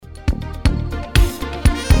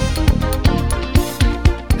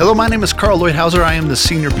Hello, my name is Carl Lloyd Hauser. I am the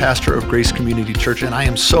senior pastor of Grace Community Church, and I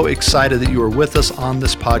am so excited that you are with us on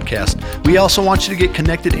this podcast. We also want you to get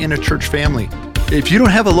connected in a church family. If you don't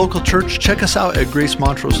have a local church, check us out at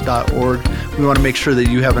gracemontrose.org. We want to make sure that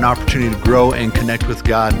you have an opportunity to grow and connect with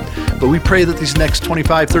God. But we pray that these next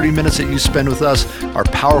 25, 30 minutes that you spend with us are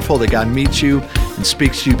powerful, that God meets you and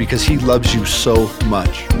speaks to you because He loves you so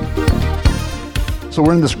much. So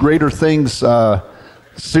we're in this Greater Things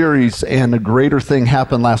series, and a greater thing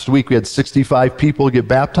happened last week. We had 65 people get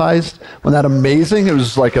baptized. Wasn't that amazing? It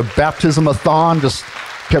was like a baptism-a-thon, just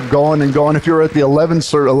kept going and going. If you were at the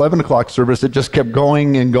 11 o'clock service, it just kept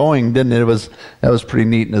going and going, didn't it? That was pretty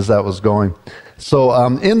neat as that was going. So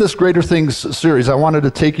in this Greater Things series, I wanted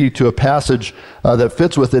to take you to a passage that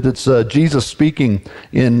fits with it. It's Jesus speaking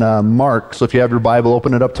in Mark. So if you have your Bible,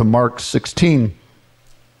 open it up to Mark 16.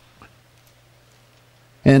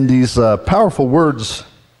 And these powerful words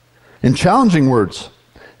and challenging words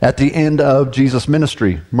at the end of Jesus'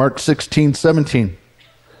 ministry, Mark 16:17.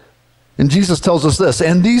 And Jesus tells us this,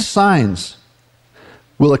 and these signs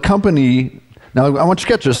will accompany, now I want you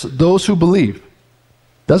to catch this, those who believe.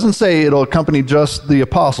 Doesn't say it'll accompany just the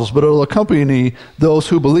apostles, but it'll accompany those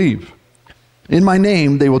who believe. In my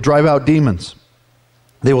name, they will drive out demons.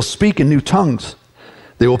 They will speak in new tongues.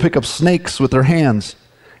 They will pick up snakes with their hands.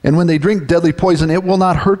 And when they drink deadly poison, it will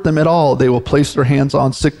not hurt them at all. They will place their hands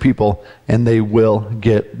on sick people, and they will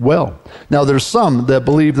get well. Now, there's some that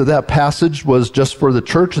believe that that passage was just for the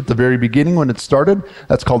church at the very beginning when it started.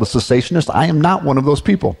 That's called a cessationist. I am not one of those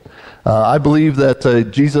people. I believe that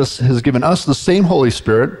Jesus has given us the same Holy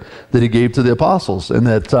Spirit that He gave to the apostles, and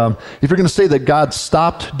that if you're going to say that God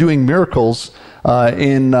stopped doing miracles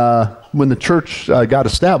when the church got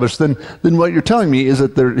established, then what you're telling me is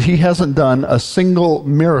that He hasn't done a single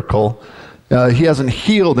miracle. He hasn't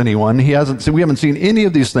healed anyone. We haven't seen any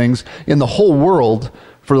of these things in the whole world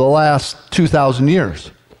for the last 2,000 years.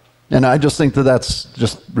 And I just think that that's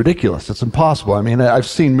just ridiculous. It's impossible. I mean, I've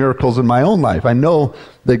seen miracles in my own life. I know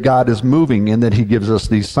that God is moving and that He gives us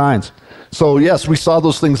these signs. So yes, we saw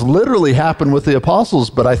those things literally happen with the apostles,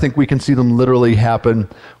 but I think we can see them literally happen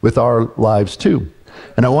with our lives too.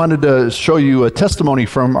 And I wanted to show you a testimony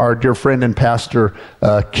from our dear friend and pastor,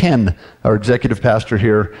 Ken, our executive pastor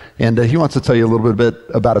here. And he wants to tell you a little bit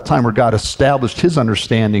about a time where God established His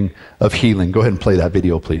understanding of healing. Go ahead and play that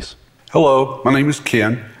video, please. Hello, my name is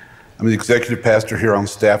Ken. I'm the executive pastor here on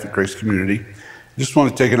staff at Grace Community. I just want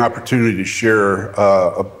to take an opportunity to share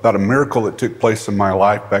about a miracle that took place in my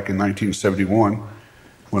life back in 1971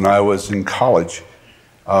 when I was in college.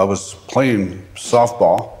 I was playing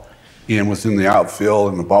softball and was in the outfield,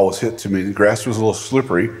 and the ball was hit to me. The grass was a little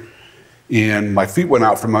slippery, and my feet went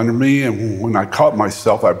out from under me, and when I caught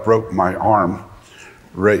myself, I broke my arm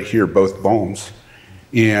right here, both bones.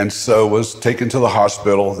 And so was taken to the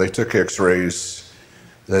hospital. They took x-rays.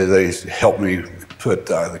 They helped me put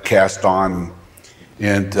the cast on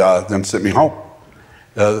and then sent me home.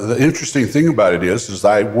 The interesting thing about it is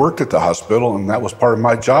I worked at the hospital, and that was part of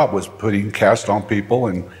my job, was putting cast on people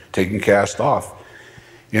and taking cast off.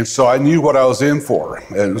 And so I knew what I was in for.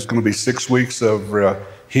 And it was going to be 6 weeks of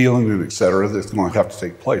healing and et cetera that's going to have to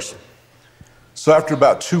take place. So after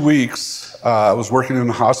about 2 weeks, I was working in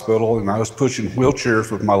the hospital, and I was pushing wheelchairs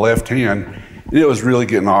with my left hand. And it was really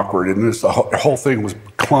getting awkward, and the whole thing was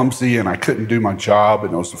clumsy, and I couldn't do my job,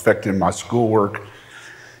 and it was affecting my schoolwork.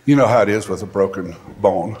 You know how it is with a broken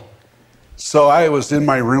bone. So I was in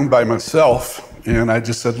my room by myself, and I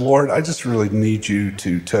just said, Lord, I just really need you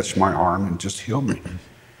to touch my arm and just heal me.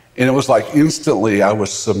 And it was like instantly I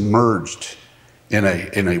was submerged in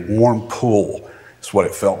a warm pool, is what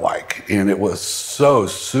it felt like. And it was so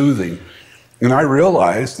soothing. And I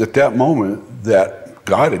realized at that moment that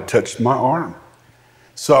God had touched my arm.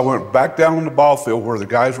 So I went back down on the ball field where the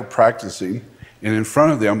guys were practicing, and in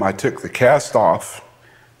front of them I took the cast off,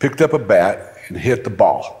 picked up a bat, and hit the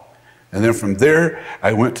ball. And then from there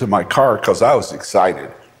I went to my car because I was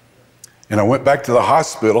excited. And I went back to the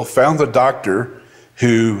hospital, found the doctor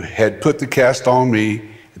who had put the cast on me,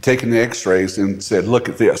 had taken the x-rays, and said, look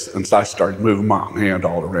at this. And so I started moving my hand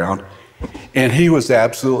all around. And he was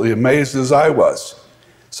absolutely amazed as I was.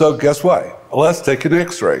 So guess what? Let's take an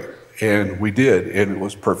x-ray. And we did, and it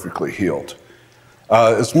was perfectly healed.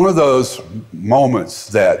 It's one of those moments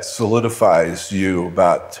that solidifies you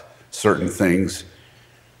about certain things.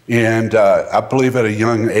 And I believe at a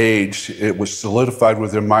young age, it was solidified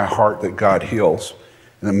within my heart that God heals,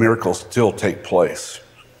 and the miracles still take place.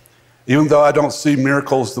 Even though I don't see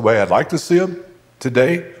miracles the way I'd like to see them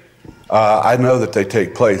today, I know that they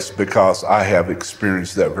take place because I have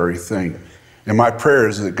experienced that very thing. And my prayer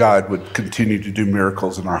is that God would continue to do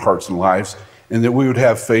miracles in our hearts and lives and that we would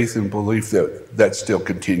have faith and belief that that still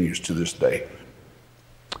continues to this day.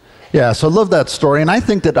 Yeah, so I love that story, and I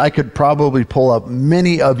think that I could probably pull up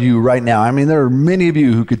many of you right now. I mean, there are many of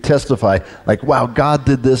you who could testify, like, wow, God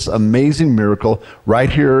did this amazing miracle right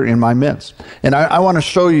here in my midst. And I want to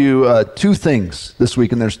show you two things this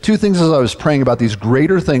week, and there's two things as I was praying about these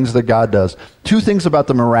greater things that God does. Two things about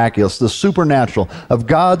the miraculous, the supernatural, of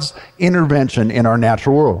God's intervention in our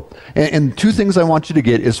natural world. And two things I want you to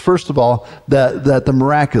get is, first of all, that the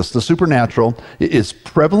miraculous, the supernatural, is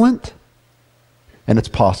prevalent and it's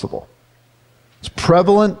possible. It's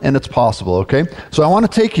prevalent and it's possible, okay? So I want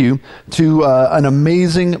to take you to an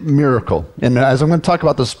amazing miracle. And as I'm going to talk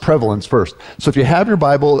about this prevalence first. So if you have your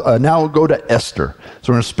Bible, now go to Esther.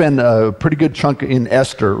 So we're going to spend a pretty good chunk in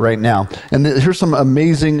Esther right now. And here's some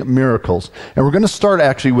amazing miracles. And we're going to start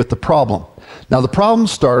actually with the problem. Now the problem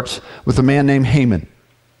starts with a man named Haman.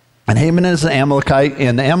 And Haman is an Amalekite,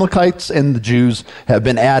 and the Amalekites and the Jews have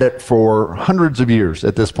been at it for hundreds of years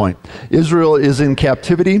at this point. Israel is in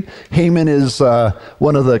captivity. Haman is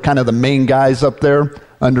one of the kind of the main guys up there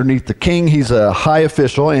underneath the king. He's a high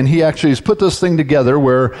official, and he actually has put this thing together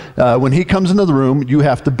where when he comes into the room, you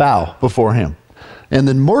have to bow before him. And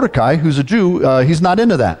then Mordecai, who's a Jew, he's not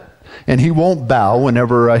into that. And he won't bow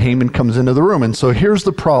whenever Haman comes into the room. And so here's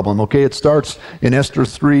the problem, okay? It starts in Esther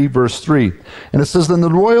 3, verse 3. And it says, "Then the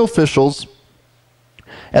royal officials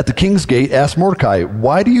at the king's gate asked Mordecai,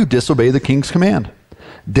 'Why do you disobey the king's command?'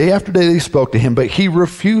 Day after day they spoke to him, but he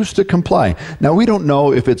refused to comply." Now, we don't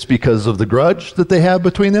know if it's because of the grudge that they have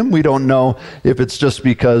between them. We don't know if it's just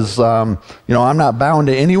because, I'm not bowing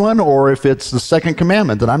to anyone, or if it's the second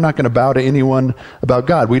commandment, that I'm not going to bow to anyone about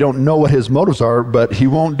God. We don't know what his motives are, but he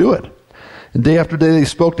won't do it. And day after day they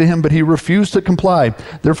spoke to him, but he refused to comply.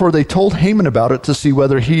 Therefore they told Haman about it to see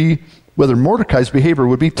whether Mordecai's behavior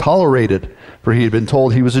would be tolerated, for he had been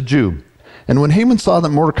told he was a Jew. And when Haman saw that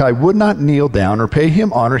Mordecai would not kneel down or pay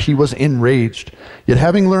him honor, he was enraged. Yet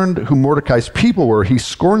having learned who Mordecai's people were, he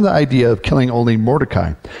scorned the idea of killing only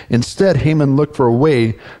Mordecai. Instead, Haman looked for a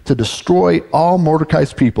way to destroy all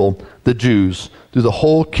Mordecai's people, the Jews, through the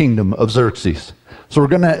whole kingdom of Xerxes. So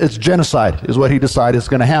it's genocide is what he decided is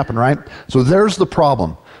going to happen, right? So there's the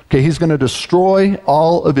problem. Okay, he's going to destroy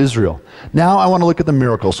all of Israel. Now I want to look at the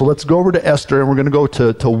miracle. So let's go over to Esther, and we're going to go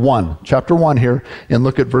to chapter 1 here, and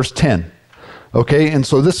look at verse 10. Okay, and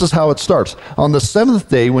so this is how it starts. On the 7th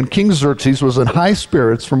day, when King Xerxes was in high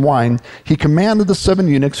spirits from wine, he commanded the 7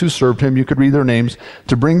 eunuchs who served him, you could read their names,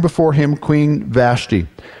 to bring before him Queen Vashti,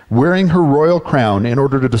 wearing her royal crown, in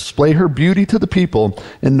order to display her beauty to the people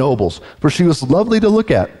and nobles, for she was lovely to look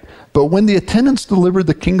at. But when the attendants delivered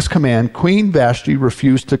the king's command, Queen Vashti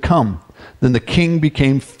refused to come. Then the king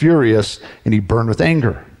became furious, and he burned with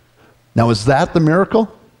anger. Now, is that the miracle?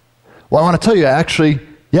 Well, I want to tell you, actually,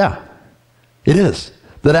 yeah. It is.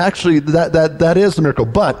 That is the miracle.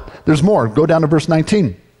 But there's more. Go down to verse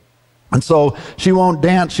 19. And so she won't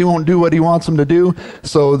dance, she won't do what he wants them to do.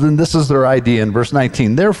 So then this is their idea in verse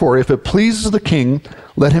 19. "Therefore, if it pleases the king,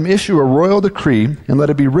 let him issue a royal decree, and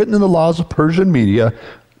let it be written in the laws of Persia and Media,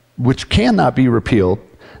 which cannot be repealed,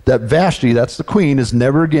 that Vashti," that's the queen, "is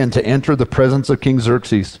never again to enter the presence of King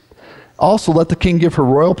Xerxes. Also let the king give her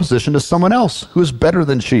royal position to someone else who is better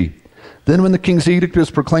than she. Then when the king's edict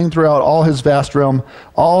is proclaimed throughout all his vast realm,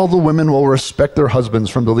 all the women will respect their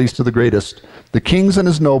husbands from the least to the greatest." The kings and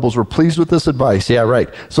his nobles were pleased with this advice. Yeah, right.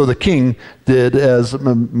 So the king did as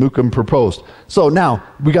Mukim proposed. So now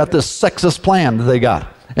we got this sexist plan that they got.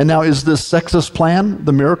 And now, is this sexist plan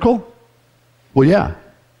the miracle? Well, yeah.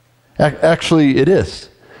 Actually, it is.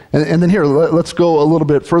 And then here, let's go a little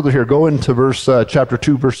bit further here. Go into chapter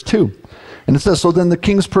 2, verse 2. And it says, "So then the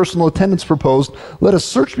king's personal attendants proposed, 'Let a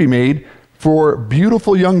search be made for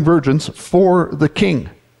beautiful young virgins for the king.'"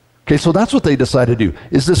 Okay, so that's what they decided to do.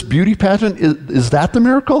 Is this beauty pageant, is that the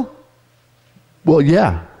miracle? Well,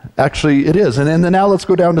 yeah, actually it is. And then now let's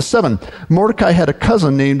go down to 7. Mordecai had a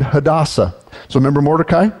cousin named Hadassah. So remember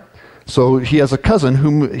Mordecai? So he has a cousin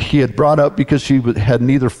whom he had brought up because she had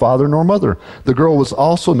neither father nor mother. The girl was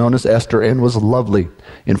also known as Esther and was lovely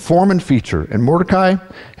in form and feature. And Mordecai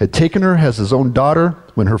had taken her as his own daughter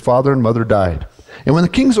when her father and mother died. And when the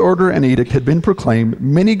king's order and edict had been proclaimed,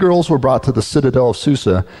 many girls were brought to the citadel of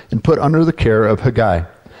Susa and put under the care of Hegai.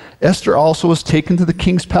 Esther also was taken to the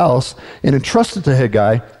king's palace and entrusted to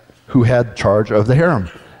Hegai, who had charge of the harem.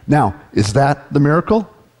 Now, is that the miracle?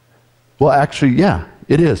 Well, actually, yeah,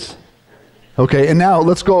 it is. Okay, and now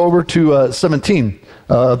let's go over to 17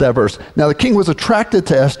 of that verse. "Now the king was attracted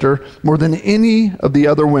to Esther more than any of the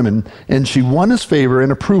other women, and she won his favor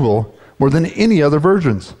and approval more than any other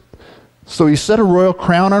virgins. So he set a royal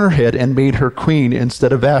crown on her head and made her queen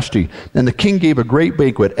instead of Vashti. And the king gave a great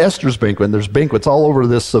banquet, Esther's banquet, and there's banquets all over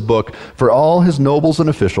this book, for all his nobles and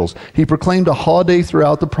officials. He proclaimed a holiday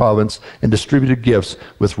throughout the province and distributed gifts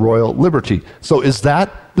with royal liberty. So is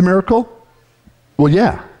that the miracle? Well,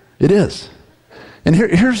 yeah, it is. And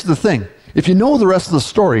here's the thing. If you know the rest of the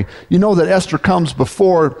story, you know that Esther comes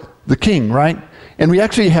before the king, right? And we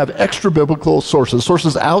actually have extra biblical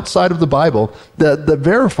sources outside of the Bible that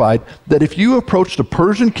verified that if you approached a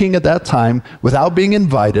Persian king at that time without being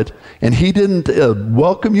invited and he didn't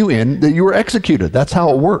welcome you in, that you were executed. That's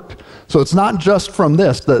how it worked. So it's not just from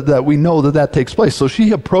this that we know that takes place. So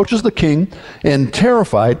she approaches the king and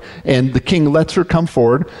terrified, and the king lets her come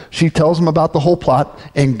forward. She tells him about the whole plot,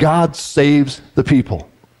 and God saves the people.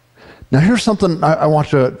 Now here's something I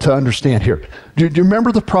want you to understand here. Do you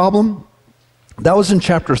remember the problem? That was in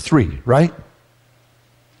chapter 3, right? Do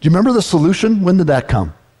you remember the solution? When did that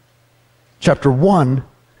come? Chapter 1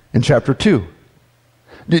 and chapter 2.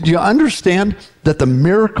 Do you understand that the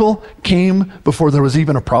miracle came before there was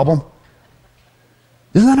even a problem?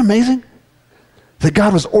 Isn't that amazing? That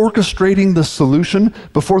God was orchestrating the solution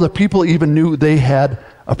before the people even knew they had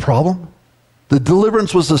a problem? The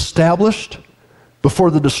deliverance was established before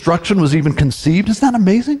the destruction was even conceived. Isn't that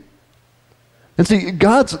amazing? And see,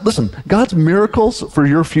 God's miracles for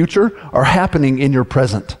your future are happening in your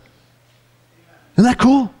present. Isn't that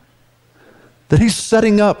cool? That he's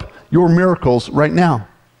setting up your miracles right now.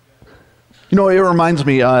 You know, it reminds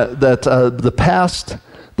me that the past,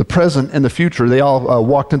 the present, and the future, they all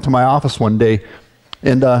walked into my office one day,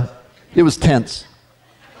 and it was tense.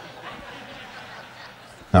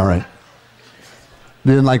 All right.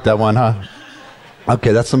 Didn't like that one, huh?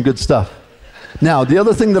 Okay, that's some good stuff. Now, the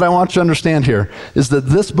other thing that I want you to understand here is that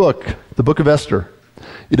this book, the book of Esther,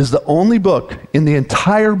 it is the only book in the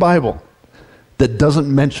entire Bible that doesn't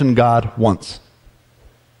mention God once.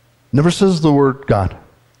 Never says the word God.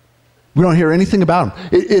 We don't hear anything about him.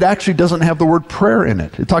 It actually doesn't have the word prayer in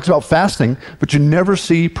it. It talks about fasting, but you never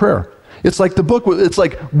see prayer. It's like the book, it's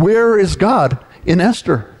like, where is God in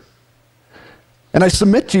Esther? And I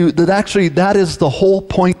submit to you that actually that is the whole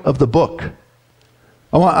point of the book.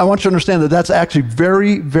 I want you to understand that that's actually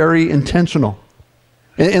very, very intentional.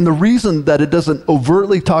 And the reason that it doesn't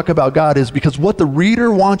overtly talk about God is because what the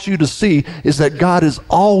reader wants you to see is that God is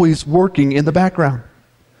always working in the background.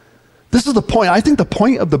 This is the point. I think the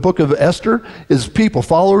point of the book of Esther is people,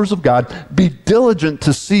 followers of God, be diligent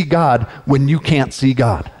to see God when you can't see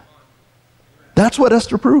God. That's what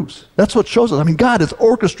Esther proves. That's what shows us. I mean, God is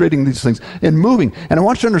orchestrating these things and moving. And I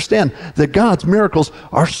want you to understand that God's miracles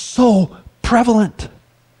are so prevalent.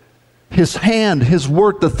 His hand, his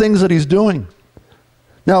work, the things that he's doing.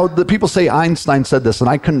 Now, the people say Einstein said this, and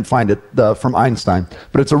I couldn't find it from Einstein,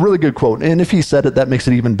 but it's a really good quote. And if he said it, that makes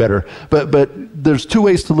it even better. But there's two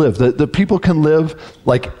ways to live. The people can live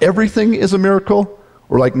like everything is a miracle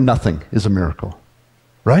or like nothing is a miracle.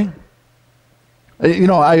 Right? You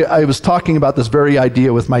know, I was talking about this very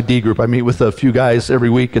idea with my D group. I meet with a few guys every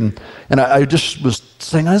week, and I just was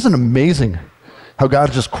saying, isn't it amazing how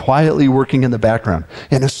God's just quietly working in the background?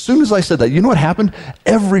 And as soon as I said that, you know what happened?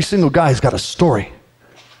 Every single guy's got a story.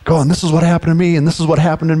 Going, this is what happened to me, and this is what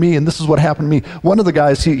happened to me, and this is what happened to me. One of the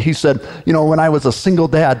guys, he said, you know, when I was a single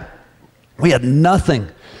dad, we had nothing.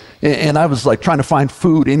 And I was like trying to find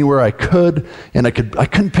food anywhere I could, and I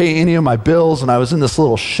couldn't pay any of my bills, and I was in this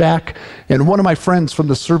little shack. And one of my friends from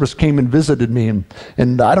the service came and visited me,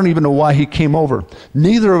 and I don't even know why he came over.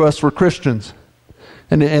 Neither of us were Christians.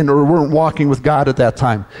 Or weren't walking with God at that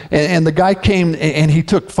time. And the guy came and he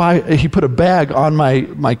put a bag on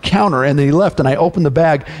my counter, and then he left, and I opened the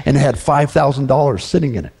bag and it had $5,000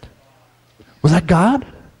 sitting in it. Was that God?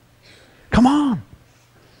 Come on.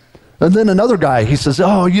 And then another guy, he says,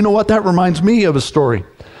 oh, you know what? That reminds me of a story.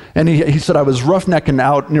 And he said, I was roughnecking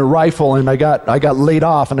out near Rifle, and I got laid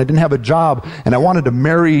off, and I didn't have a job, and I wanted to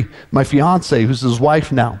marry my fiance, who's his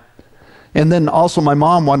wife now. And then also my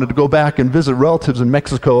mom wanted to go back and visit relatives in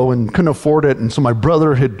Mexico and couldn't afford it. And so my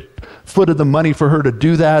brother had footed the money for her to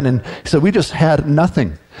do that. And he said, we just had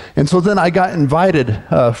nothing. And so then I got invited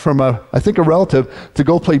from a relative to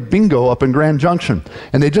go play bingo up in Grand Junction.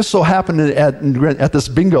 And they just so happened at this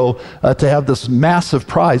bingo to have this massive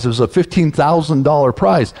prize. It was a $15,000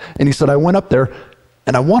 prize. And he said, I went up there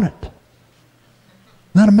and I won it. Isn't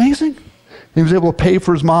that amazing? He was able to pay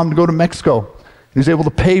for his mom to go to Mexico. He was able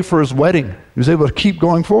to pay for his wedding. He was able to keep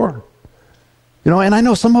going forward. You know, and I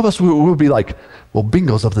know some of us will be like, well,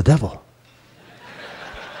 bingo's of the devil.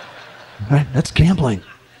 Right? That's gambling.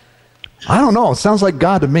 I don't know. It sounds like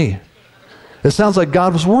God to me. It sounds like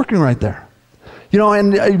God was working right there. You know,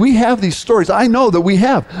 and we have these stories. I know that we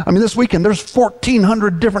have. I mean, this weekend, there's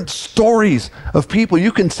 1,400 different stories of people.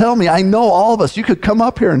 You can tell me. I know all of us. You could come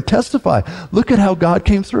up here and testify. Look at how God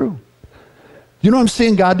came through. You know what I'm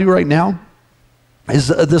seeing God do right now? Is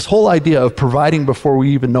this whole idea of providing before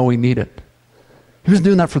we even know we need it. He was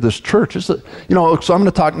doing that for this church. So I'm going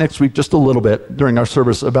to talk next week just a little bit during our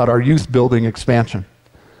service about our youth building expansion.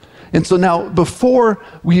 And so now, before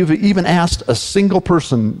we have even asked a single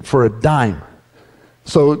person for a dime,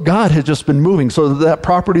 so God had just been moving. So that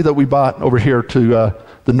property that we bought over here to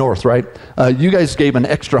the north, right? You guys gave an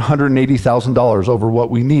extra $180,000 over what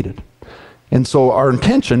we needed. And so our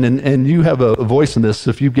intention, and you have a voice in this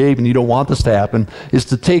if you gave and you don't want this to happen, is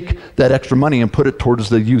to take that extra money and put it towards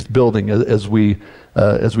the youth building as we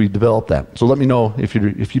develop that. So let me know if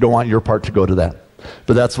you don't want your part to go to that.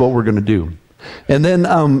 But that's what we're going to do. And then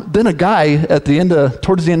a guy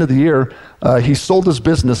towards the end of the year, he sold his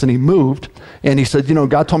business and he moved, and he said,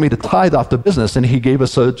 God told me to tithe off the business, and he gave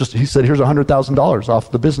us he said, here's $100,000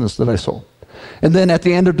 off the business that I sold. And then at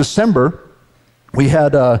the end of December, we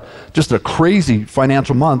had just a crazy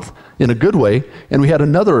financial month in a good way, and we had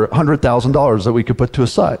another $100,000 that we could put to the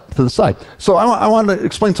side. So I want to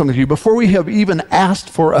explain something to you. Before we have even asked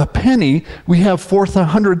for a penny, we have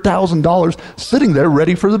 $400,000 sitting there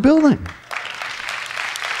ready for the building.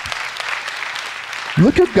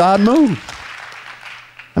 Look at God move.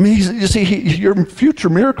 I mean, you see, your future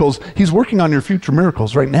miracles, he's working on your future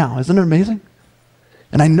miracles right now. Isn't it amazing?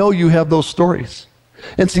 And I know you have those stories.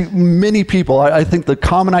 And see, many people, I think the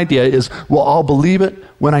common idea is, well, I'll believe it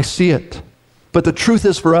when I see it. But the truth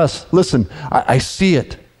is for us, listen, I see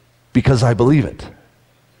it because I believe it.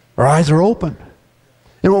 Our eyes are open.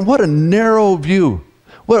 And what a narrow view.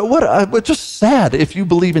 What just sad if you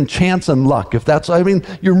believe in chance and luck.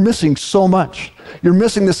 You're missing so much. You're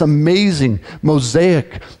missing this amazing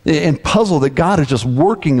mosaic and puzzle that God is just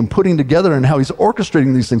working and putting together, and how he's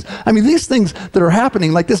orchestrating these things. I mean, these things that are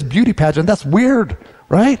happening, like this beauty pageant, that's weird,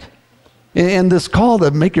 right? And this call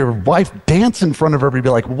to make your wife dance in front of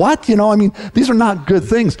everybody, like, what? These are not good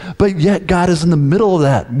things. But yet God is in the middle of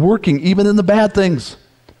that, working even in the bad things.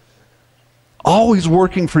 Always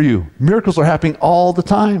working for you. Miracles are happening all the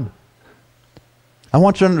time. I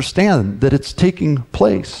want you to understand that it's taking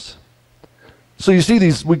place. So you see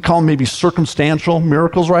these, we call them maybe circumstantial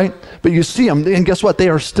miracles, right? But you see them, and guess what? They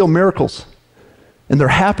are still miracles. And they're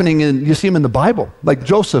happening, and you see them in the Bible, like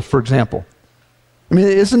Joseph, for example. I mean,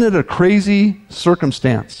 isn't it a crazy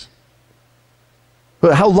circumstance?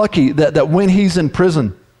 But how lucky that when he's in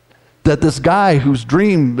prison, that this guy whose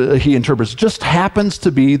dream he interprets just happens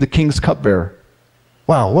to be the king's cupbearer.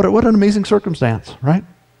 Wow, what an amazing circumstance, right?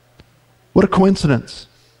 What a coincidence.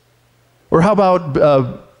 Or how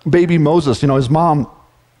about baby Moses? His mom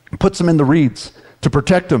puts him in the reeds to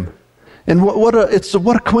protect him. And what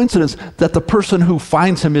a coincidence that the person who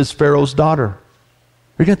finds him is Pharaoh's daughter. Are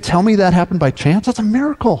you going to tell me that happened by chance? That's a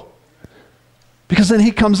miracle. Because then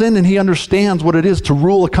he comes in and he understands what it is to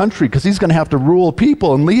rule a country, because he's going to have to rule a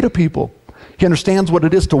people and lead a people. He understands what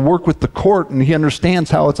it is to work with the court, and he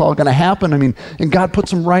understands how it's all going to happen. And God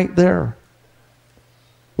puts him right there.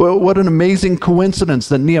 Well, what an amazing coincidence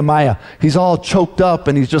that Nehemiah, he's all choked up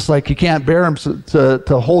and he's just like, he can't bear him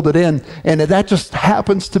to hold it in. And that just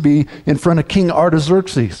happens to be in front of King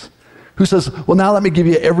Artaxerxes, who says, well, now let me give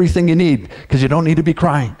you everything you need, because you don't need to be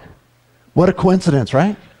crying. What a coincidence,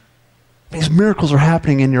 right? These miracles are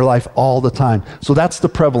happening in your life all the time. So that's the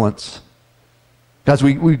prevalence. Guys,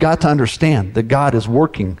 we've got to understand that God is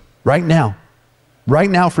working right now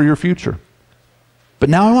for your future. But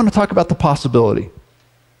now I want to talk about the possibility.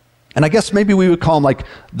 And I guess maybe we would call them like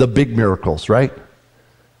the big miracles, right?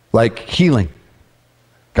 Like healing.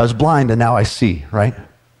 I was blind and now I see, right?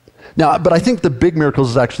 Now, but I think the big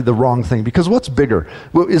miracles is actually the wrong thing, because what's bigger?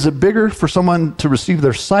 Is it bigger for someone to receive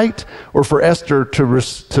their sight, or for Esther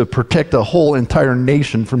to protect a whole entire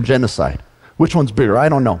nation from genocide? Which one's bigger? I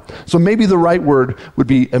don't know. So maybe the right word would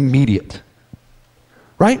be immediate,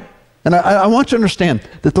 right? And I want you to understand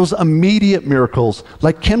that those immediate miracles,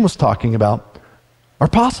 like Ken was talking about, are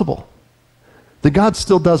possible. That God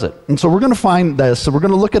still does it. And so we're going to find this. So we're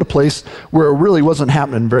going to look at a place where it really wasn't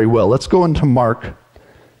happening very well. Let's go into Mark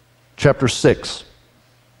chapter 6,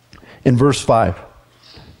 in verse 5.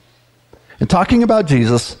 And talking about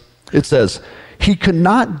Jesus, it says, he could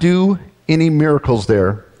not do any miracles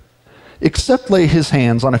there, except lay his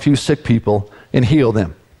hands on a few sick people and heal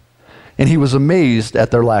them. And he was amazed at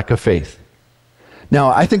their lack of faith. Now,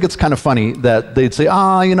 I think it's kind of funny that they'd say,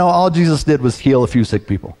 all Jesus did was heal a few sick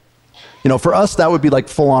people. For us, that would be like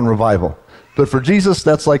full-on revival. But for Jesus,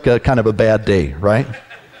 that's like a kind of a bad day, right?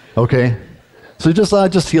 Okay? So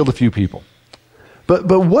just healed a few people.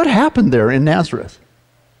 But what happened there in Nazareth?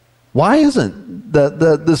 Why isn't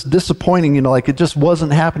this disappointing, like it just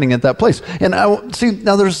wasn't happening at that place? And see,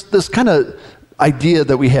 now there's this kind of idea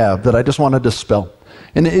that we have that I just want to dispel.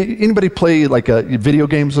 And anybody play like video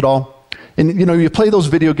games at all? And you play those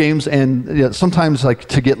video games, and sometimes like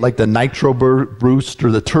to get like the nitro boost or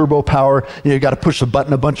the turbo power, you got to push a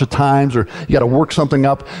button a bunch of times, or you got to work something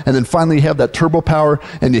up, and then finally you have that turbo power,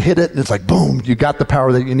 and you hit it, and it's like boom, you got the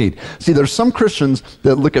power that you need. See, there's some Christians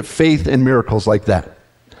that look at faith and miracles like that.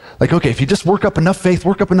 Like, okay, if you just work up enough faith,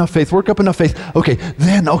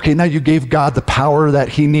 okay, now you gave God the power that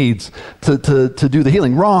he needs to do the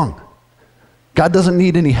healing. Wrong. God doesn't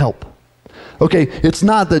need any help. Okay, it's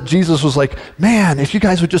not that Jesus was like, man, if you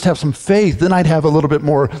guys would just have some faith, then I'd have a little bit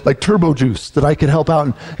more like turbo juice that I could help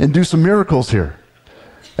out and do some miracles here.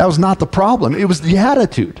 That was not the problem. It was the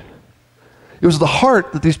attitude. It was the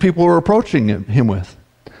heart that these people were approaching him with.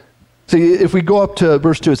 See, if we go up to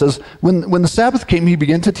verse 2, it says, when the Sabbath came, he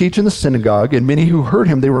began to teach in the synagogue, and many who heard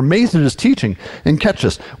him, they were amazed at his teaching. And catch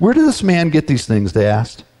this, where did this man get these things, they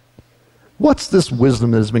asked. What's this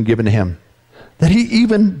wisdom that has been given to him, that he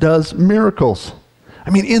even does miracles? I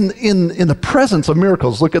mean, in the presence of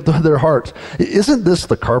miracles, look at their hearts. Isn't this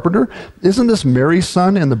the carpenter? Isn't this Mary's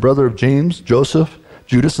son and the brother of James, Joseph,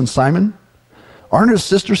 Judas, and Simon? Aren't his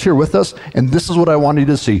sisters here with us? And this is what I want you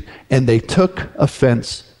to see. And they took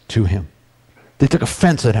offense to him. They took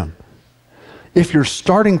offense at him. If your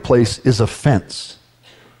starting place is offense,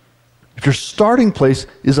 if your starting place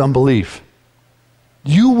is unbelief,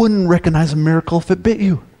 you wouldn't recognize a miracle if it bit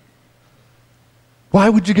you. Why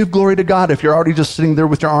would you give glory to God if you're already just sitting there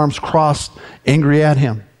with your arms crossed, angry at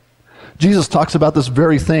him? Jesus talks about this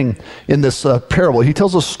very thing in this parable. He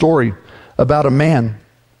tells a story about a man,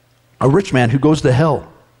 a rich man who goes to hell.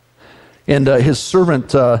 And his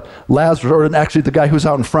servant Lazarus, or actually the guy who's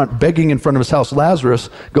out in front, begging in front of his house, Lazarus,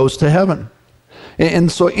 goes to heaven. And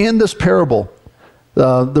so in this parable,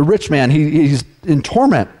 the rich man, he's in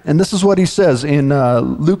torment. And this is what he says in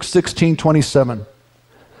Luke 16:27.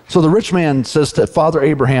 So the rich man says to Father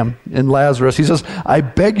Abraham and Lazarus, he says, I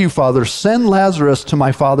beg you, Father, send Lazarus to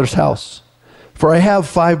my father's house, for I have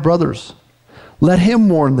 5 brothers. Let him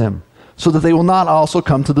warn them, so that they will not also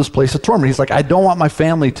come to this place of torment. He's like, I don't want my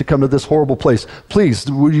family to come to this horrible place.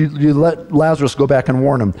 Please, would you let Lazarus go back and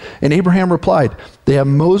warn him? And Abraham replied, they have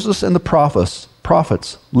Moses and the prophets.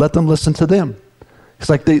 Let them listen to them. It's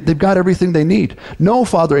like they've got everything they need. No,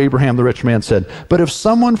 Father Abraham, the rich man said, but if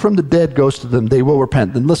someone from the dead goes to them, they will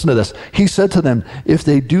repent. Then listen to this. He said to them, if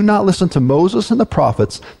they do not listen to Moses and the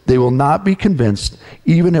prophets, they will not be convinced,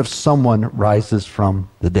 even if someone rises from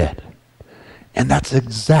the dead. And that's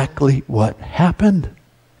exactly what happened.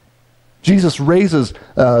 Jesus raises,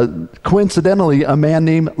 coincidentally, a man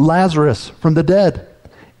named Lazarus from the dead.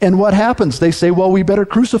 And what happens? They say, well, we better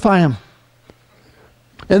crucify him.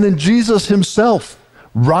 And then Jesus himself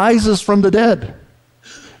rises from the dead.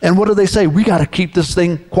 And what do they say? We got to keep this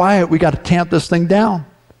thing quiet. We got to tamp this thing down.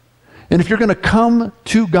 And if you're going to come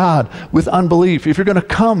to God with unbelief, if you're going to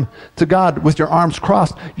come to God with your arms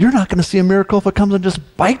crossed, you're not going to see a miracle if it comes and just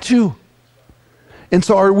bites you. And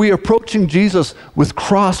so are we approaching Jesus with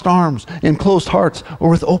crossed arms and closed hearts, or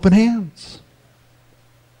with open hands?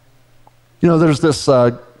 There's this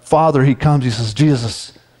father, he comes, he says,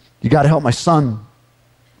 Jesus, you got to help my son.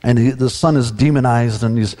 And the son is demonized,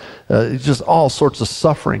 and he's just all sorts of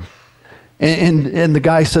suffering. And the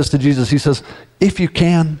guy says to Jesus, he says, if you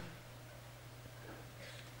can.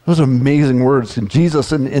 Those are amazing words. And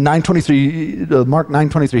Jesus, in 9:23, Mark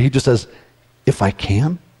 9:23, he just says, if I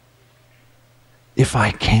can. If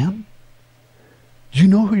I can? Do you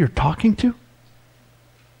know who you're talking to?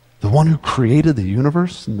 The one who created the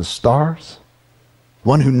universe and the stars?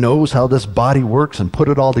 One who knows how this body works and put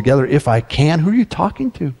it all together. If I can, who are you talking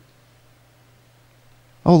to?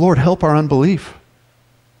 Oh, Lord, help our unbelief.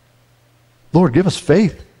 Lord, give us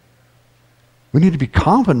faith. We need to be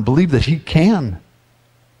confident, believe that he can,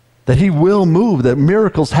 that he will move, that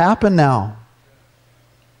miracles happen now.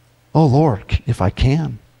 Oh, Lord, if I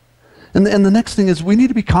can. And the next thing is we need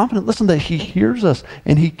to be confident, listen, that he hears us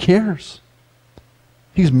and he cares.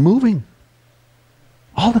 He's moving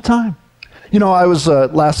all the time. I was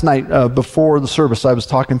last night before the service, I was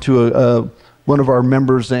talking to one of our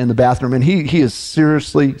members in the bathroom, and he is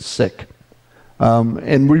seriously sick.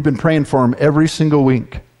 And we've been praying for him every single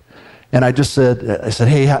week. And I said,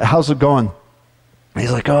 hey, how's it going? And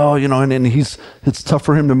he's like, oh, and it's tough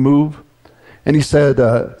for him to move. And he said,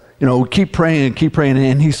 keep praying.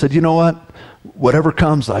 And he said, you know what? Whatever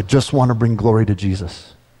comes, I just want to bring glory to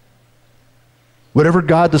Jesus. Whatever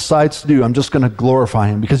God decides to do, I'm just going to glorify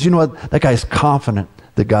him. Because you know what? That guy's confident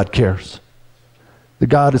that God cares.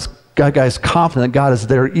 that guy is confident that God is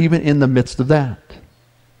there even in the midst of that.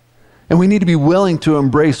 And we need to be willing to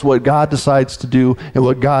embrace what God decides to do and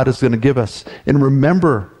what God is going to give us. And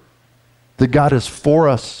remember that God is for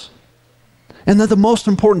us. And that the most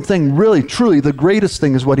important thing, really, truly, the greatest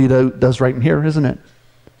thing is what he does right in here, isn't it?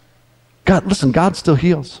 God still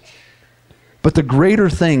heals. But the greater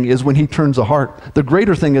thing is when he turns a heart. The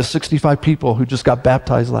greater thing is 65 people who just got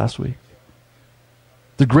baptized last week.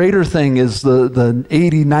 The greater thing is the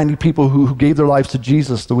 80, 90 people who gave their lives to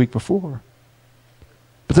Jesus the week before.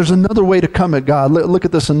 But there's another way to come at God. Look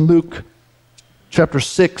at this in Luke chapter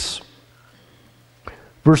 6,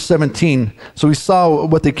 verse 17. So we saw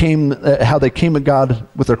how they came at God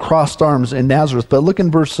with their crossed arms in Nazareth. But look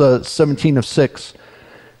in verse 17 of 6.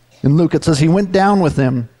 In Luke it says, he went down with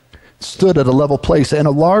them, stood at a level place, and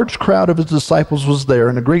a large crowd of his disciples was there,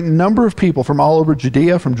 and a great number of people from all over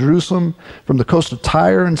Judea, from Jerusalem, from the coast of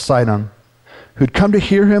Tyre and Sidon, who had come to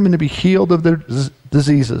hear him and to be healed of their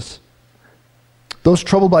diseases. Those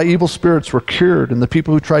troubled by evil spirits were cured, and the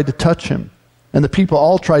people who tried to touch him, and the people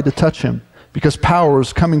all tried to touch him, because power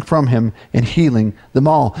was coming from him and healing them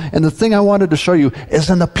all. And the thing I wanted to show you is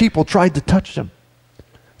then the people tried to touch him.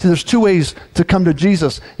 See, there's two ways to come to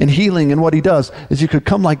Jesus in healing, and what he does is you could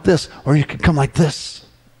come like this, or you could come like this.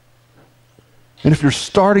 And if your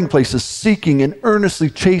starting place is seeking and earnestly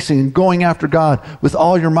chasing and going after God with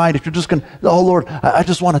all your might, if you're just going, oh Lord, I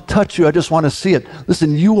just want to touch you, I just want to see it.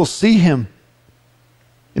 Listen, you will see him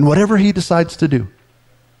in whatever he decides to do.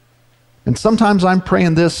 And sometimes I'm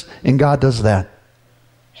praying this and God does that.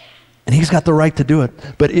 And he's got the right to do it.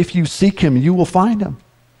 But if you seek him, you will find him.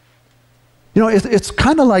 You know, it's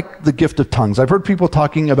kind of like the gift of tongues. I've heard people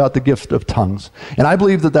talking about the gift of tongues. And I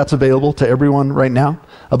believe that that's available to everyone right now.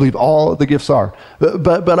 I believe all the gifts are.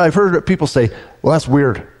 But I've heard people say, well, that's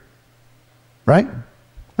weird. Right? I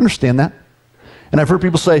understand that. And I've heard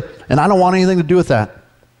people say, and I don't want anything to do with that.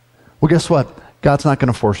 Well, guess what? God's not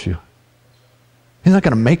going to force you. He's not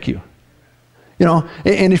going to make you. You know,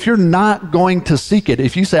 and if you're not going to seek it,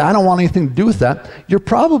 if you say, I don't want anything to do with that, you're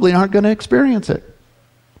probably not going to experience it.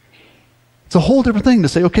 It's a whole different thing to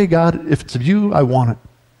say, okay, God, if it's of you, I want it.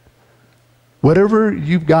 Whatever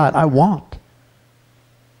you've got, I want.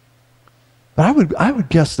 But I would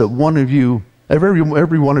guess that one of you, every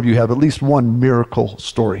one of you have at least one miracle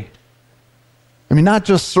story. I mean, not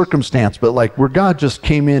just circumstance, but like where God just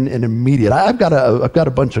came in and immediate. I've got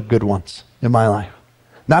a bunch of good ones in my life.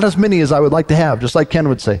 Not as many as I would like to have, just like Ken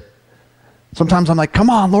would say. Sometimes I'm like, come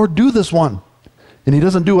on, Lord, do this one. And he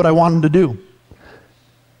doesn't do what I want him to do.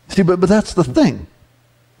 See, but that's the thing.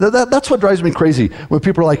 That's what drives me crazy when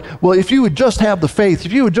people are like, well, if you would just have the faith,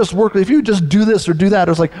 if you would just work, if you would just do this or do that.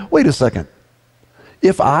 I was like, wait a second.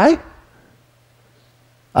 If I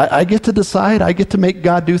get to decide, I get to make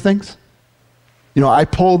God do things. You know, I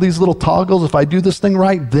pull these little toggles. If I do this thing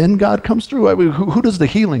right, then God comes through. I mean, who does the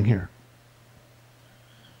healing here?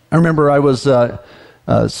 I remember I was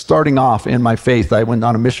starting off in my faith. I went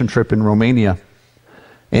on a mission trip in Romania.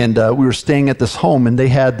 And we were staying at this home, and they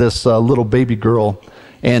had this little baby girl.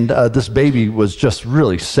 And this baby was just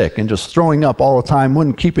really sick and just throwing up all the time,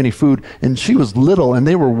 wouldn't keep any food. And she was little, and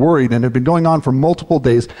they were worried, and it had been going on for multiple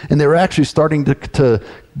days. And they were actually starting to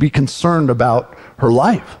be concerned about her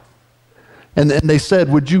life. And they said,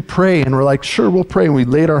 would you pray? And we're like, sure, we'll pray. And we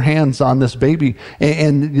laid our hands on this baby,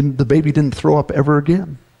 and the baby didn't throw up ever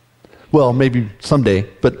again. Well, maybe someday,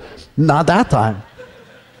 but not that time.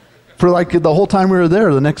 For like the whole time we were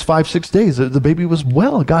there, the next 5-6 days, the baby was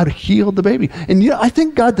well. God healed the baby. And I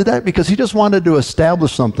think God did that because he just wanted to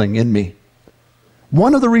establish something in me.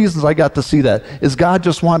 One of the reasons I got to see that is God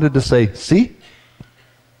just wanted to say, see,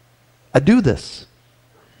 I do this.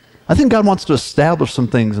 I think God wants to establish some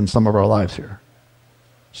things in some of our lives here.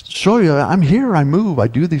 Just to show you, I'm here, I move, I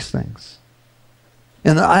do these things.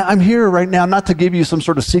 And I'm here right now not to give you some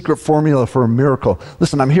sort of secret formula for a miracle.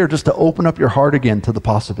 Listen, I'm here just to open up your heart again to the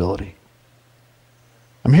possibility.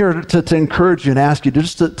 I'm here to encourage you and ask you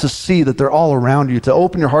to see that they're all around you, to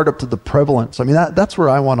open your heart up to the prevalence. I mean, that's where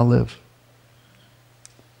I want to live.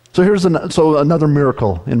 So here's another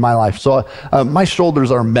miracle in my life. So my shoulders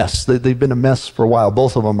are a mess. They've been a mess for a while.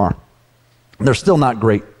 Both of them are. They're still not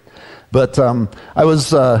great. But I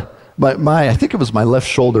was... I think it was my left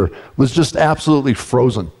shoulder was just absolutely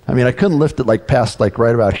frozen. I mean, I couldn't lift it past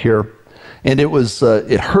right about here. And it was,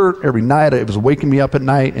 it hurt every night. It was waking me up at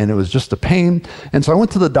night, and it was just a pain. And so I went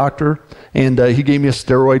to the doctor, and he gave me a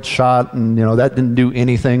steroid shot, and that didn't do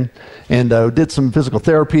anything. And did some physical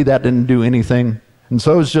therapy, that didn't do anything. And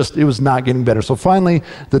so it was not getting better. So finally,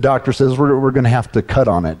 the doctor says, we're going to have to cut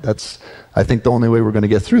on it. That's, I think, the only way we're going to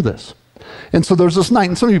get through this. And so there's this night,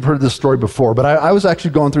 and some of you have heard this story before, but I was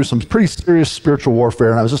actually going through some pretty serious spiritual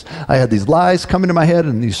warfare, and I had these lies come into my head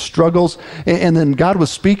and these struggles, and then God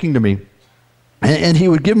was speaking to me, and he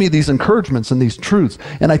would give me these encouragements and these truths.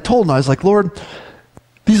 And I told him, I was like, Lord,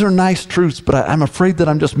 these are nice truths, but I'm afraid that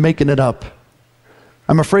I'm just making it up.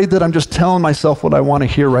 I'm afraid that I'm just telling myself what I want to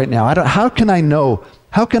hear right now. How can I know?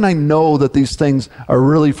 How can I know that these things are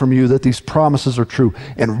really from you, that these promises are true?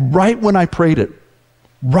 And right when I prayed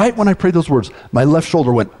those words, my left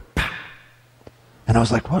shoulder went, pow. And I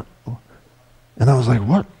was like, what? And I was like,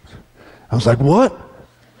 what? I was like, what?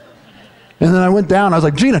 And then I went down. I was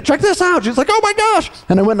like, Gina, check this out. She's like, oh my gosh.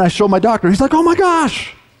 And I went and I showed my doctor. He's like, oh my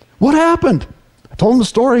gosh, what happened? I told him the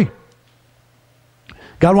story.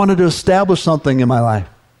 God wanted to establish something in my life.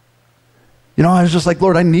 You know, I was just like,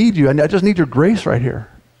 Lord, I need you. I just need your grace right here.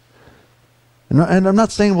 And I'm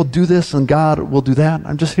not saying we'll do this and God will do that.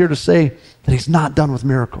 I'm just here to say that he's not done with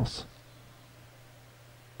miracles.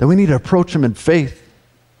 That we need to approach him in faith.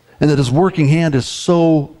 And that his working hand is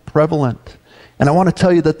so prevalent. And I want to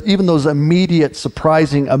tell you that even those immediate,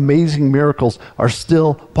 surprising, amazing miracles are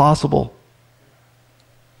still possible.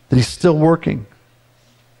 That he's still working.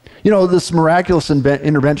 You know, this miraculous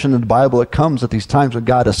intervention in the Bible, it comes at these times when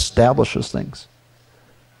God establishes things.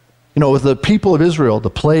 You know, with the people of Israel,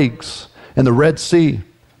 the plagues and the Red Sea,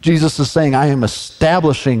 Jesus is saying, I am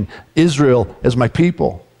establishing Israel as my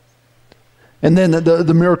people. And then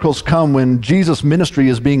the miracles come when Jesus' ministry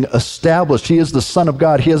is being established. He is the Son of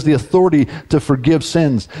God. He has the authority to forgive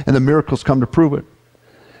sins, and the miracles come to prove it.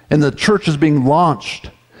 And the church is being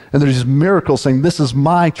launched, and there's these miracles saying, this is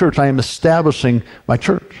my church. I am establishing my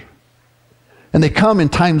church. And they come in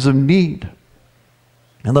times of need.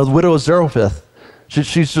 And the widow of Zarephath,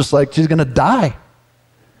 she's just like, she's going to die.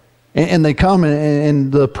 And they come,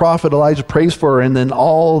 and the prophet Elijah prays for her, and then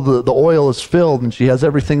all the oil is filled, and she has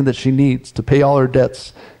everything that she needs to pay all her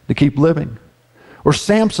debts, to keep living. Or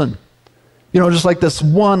Samson, you know, just like this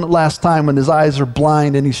one last time when his eyes are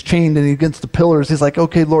blind, and he's chained and he's against the pillars, he's like,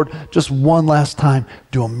 okay, Lord, just one last time,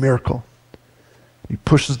 do a miracle. He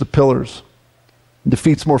pushes the pillars.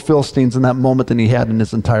 Defeats more Philistines in that moment than he had in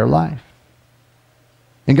his entire life.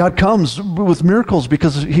 And God comes with miracles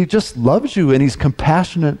because he just loves you and he's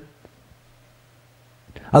compassionate.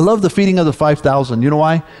 I love the feeding of the 5,000. You know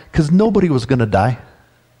why? Because nobody was going to die.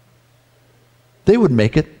 They would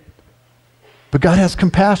make it. But God has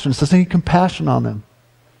compassion. It says he has compassion on them.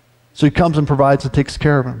 So he comes and provides and takes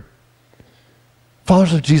care of them.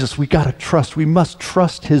 Followers of Jesus, we got to trust. We must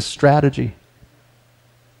trust his strategy.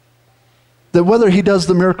 That whether he does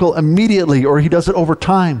the miracle immediately or he does it over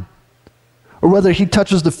time, or whether he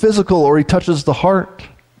touches the physical or he touches the heart,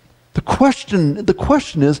 the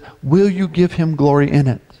question is, will you give him glory in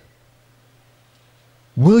it?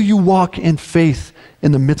 Will you walk in faith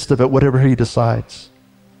in the midst of it, whatever he decides?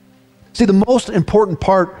 See, the most important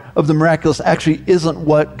part of the miraculous actually isn't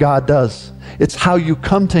what God does. It's how you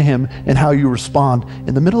come to him and how you respond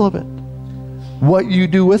in the middle of it. What you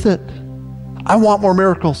do with it. I want more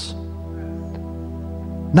miracles.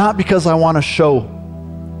 Not because I want to show,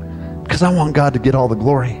 because I want God to get all the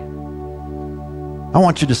glory. I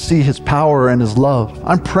want you to see his power and his love.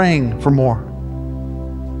 I'm praying for more.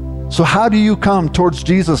 So how do you come towards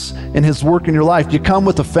Jesus and his work in your life? Do you come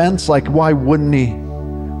with offense? Like, why wouldn't he?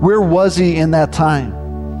 Where was he in that time?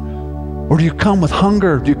 Or do you come with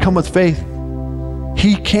hunger? Do you come with faith?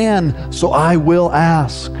 He can, so I will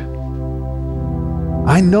ask.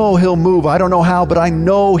 I know he'll move. I don't know how, but I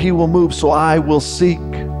know he will move, so I will seek.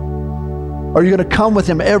 Are you going to come with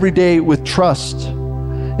him every day with trust?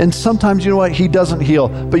 And sometimes, you know what, he doesn't heal,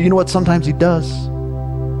 but you know what, sometimes he does.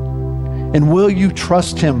 And will you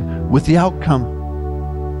trust him with the outcome?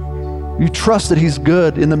 You trust that he's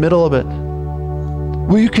good in the middle of it.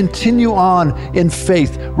 Will you continue on in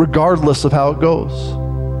faith regardless of how it goes?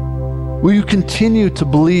 Will you continue to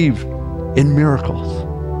believe in miracles?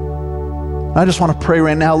 I just want to pray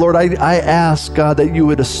right now, Lord, I ask, God, that you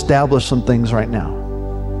would establish some things right now.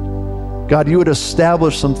 God, you would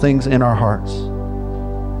establish some things in our hearts.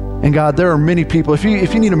 And God, there are many people, if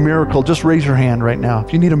you need a miracle, just raise your hand right now.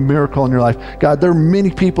 If you need a miracle in your life, God, there are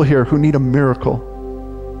many people here who need a miracle.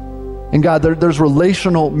 And God, there's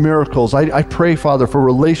relational miracles. I pray, Father, for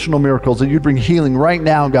relational miracles, that you'd bring healing right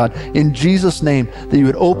now, God, in Jesus' name, that you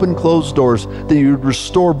would open closed doors, that you would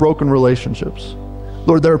restore broken relationships.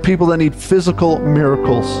 Lord, there are people that need physical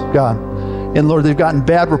miracles, God. And Lord, they've gotten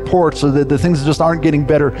bad reports, so that the things just aren't getting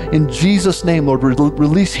better. In Jesus' name, Lord,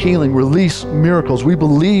 release healing, release miracles. We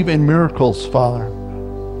believe in miracles, Father.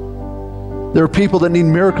 There are people that need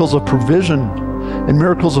miracles of provision and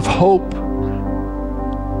miracles of hope.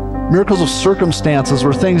 Miracles of circumstances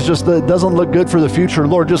where things just that doesn't look good for the future.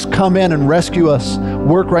 Lord, just come in and rescue us.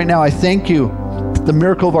 Work right now. I thank you. The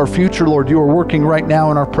miracle of our future, Lord, you are working right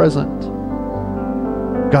now in our present.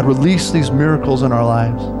 God, release these miracles in our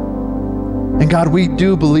lives. And God, we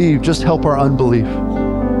do believe. Just help our unbelief.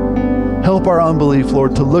 Help our unbelief,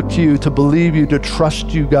 Lord, to look to you, to believe you, to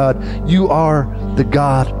trust you, God. You are the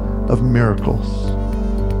God of miracles.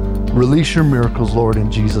 Release your miracles, Lord, in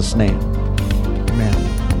Jesus' name.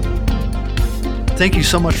 Amen. Thank you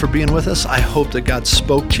so much for being with us. I hope that God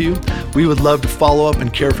spoke to you. We would love to follow up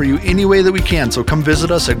and care for you any way that we can. So come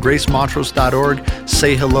visit us at gracemontrose.org.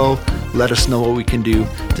 Say hello. Let us know what we can do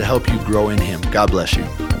to help you grow in Him. God bless you.